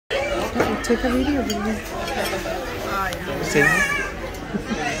take a video, baby. Sí.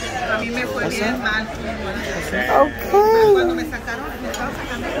 A mí me fue bien mal. Okay. Cuando me sacaron, me estaba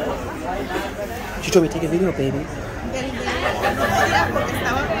sacando. She told me to take a video, baby. Porque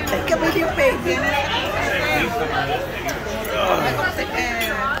estaba bien. Take a video, baby.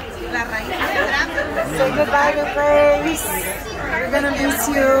 La raíz de grande. Say goodbye to Grace. We're gonna miss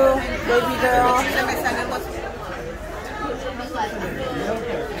you, baby girl. Se me salió algo así.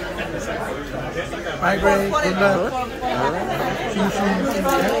 Bye, Grace. Good luck.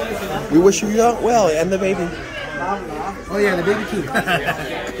 We wish you well and the baby. Oh, yeah, the baby too.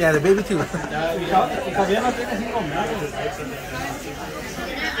 Yeah, the baby too.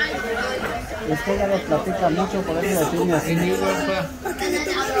 Es que ella les platica mucho, por eso decirme así.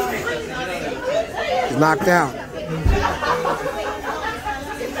 He's knocked out.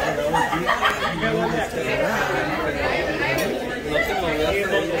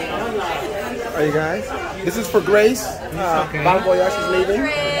 Are you guys? This is for Grace. Bon Voyage is leaving.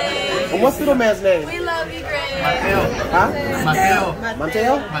 And what's little man's name? We love you, Grace. Mateo. Huh? Mateo.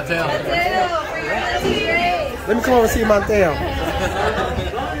 Mateo? Mateo. Mateo, for your auntie Grace. Let me come over and see Mateo.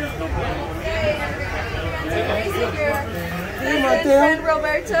 Hey, Good Mateo. friend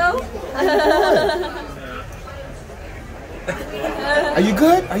Roberto. Are you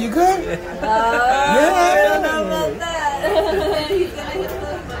good? Are you good? I don't know about that. He's gonna hit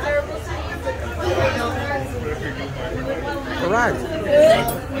the terrible All right.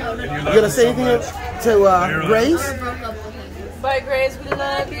 You gonna say anything to Grace? Bye, Grace. We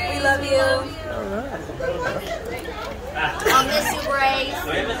love you. We love you. I'll miss you, Grace.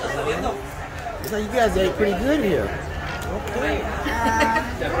 So you guys ate pretty good here. Okay.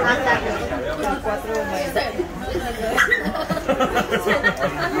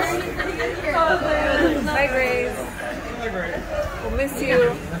 Bye, Grace. We'll miss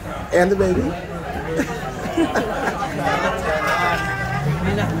you. And the baby.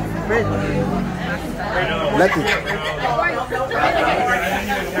 Lucky.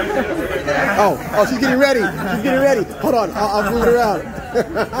 Oh, she's getting ready. She's getting ready. Hold on, I'll move it around.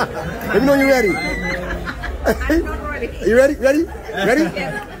 Let me know you're ready. Are you ready? Ready? Ready?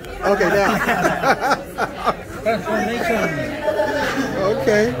 Okay, now.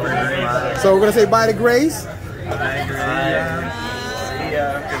 Okay. So we're gonna say bye to Grace. Bye, Grace. See ya.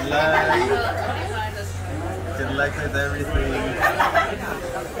 Good luck. Good luck with everything.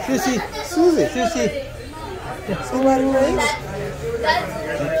 Susie. Say bye to Grace.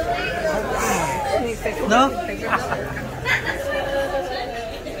 No?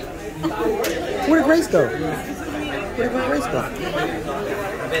 Where did Grace go? Where did Grace go?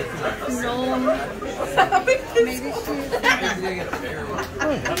 No. Maybe she.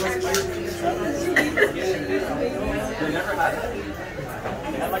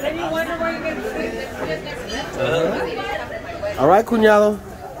 All right, cuñado.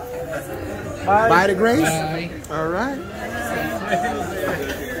 Bye. Bye to Grace. Bye. All right.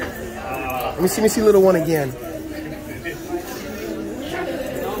 Let me see little one again.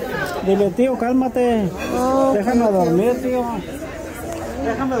 Dile, tío, cálmate. Oh, Déjame dormir, tío.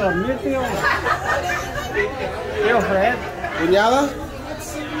 Déjame dormir, tío. Tío Fred. Cuñada,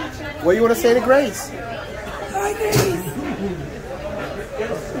 what do you want to say to Grace? Bye, Grace.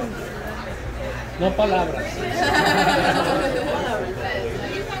 No palabras.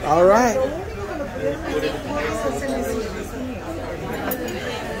 All right.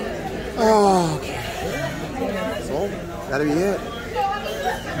 Oh, okay. So, that'll be it.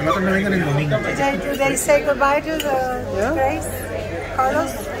 No me vengan el domingo. Did they say goodbye to the Grace?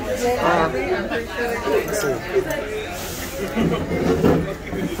 Carlos? Let's see.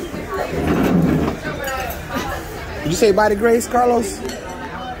 Did you say bye to Grace, Carlos?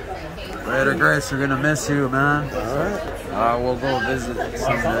 Later, Grace. We're gonna miss you, man. All right. We'll go visit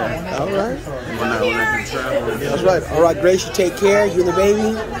someday. All right. When I can travel. That's right. All right, Grace, you take care. You and the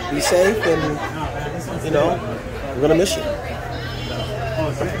baby. Be safe, and you know we're gonna miss you.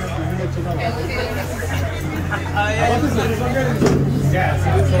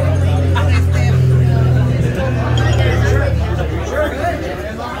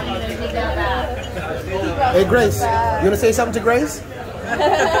 Hey, Grace, you wanna say something to Grace? Is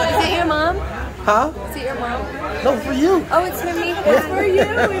it your mom? Huh? Is it your mom? No, for you. Oh, it's for me. It's for you.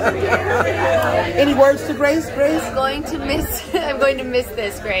 Any words to Grace? Grace? I'm going to miss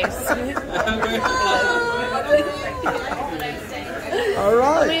this, Grace. All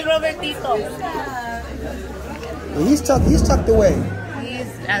right. Mi Robertito. He's tucked away. He's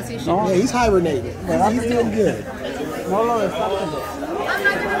as he should. Yeah, he's hibernating. He's doing good. No lo desastres.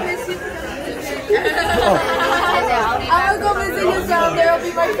 I'm gonna go visiting us down there will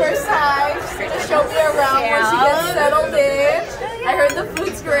be my first time. She's gonna show me around when she gets settled in. I heard the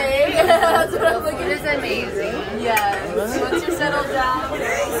food's great. That's what I'm looking for. It's amazing. Yes. Once you're settled down,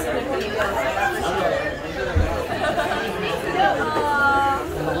 it's gonna be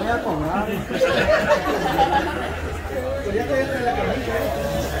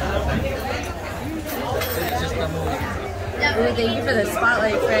Ooh, thank you for the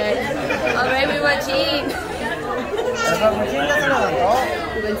spotlight, Fred. All right, Wewichin.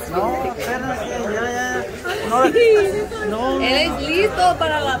 Eres listo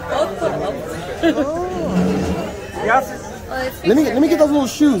para la foto. Let me get those little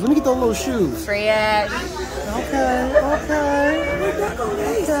shoes. Let me get those little shoes. Fresh.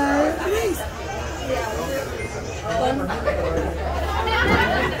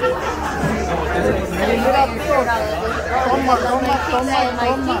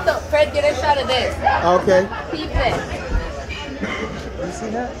 Fred, get a shot of this. Okay. Keep it.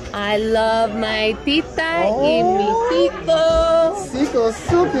 I love my tita y mi tito. Chico,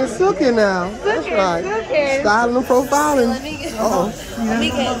 silky now. That's right. Styling and profiling. Let me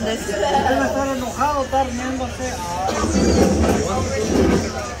get this.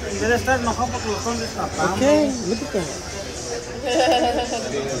 Okay, look at that.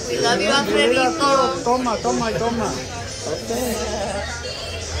 We love you, Alfredito. Toma. Okay.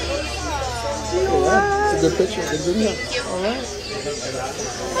 That's a good picture. Good video. All right.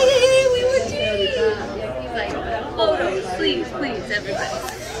 Hey, we were cheating. He's like, photos, please,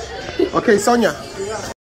 everybody. Okay, Sonia.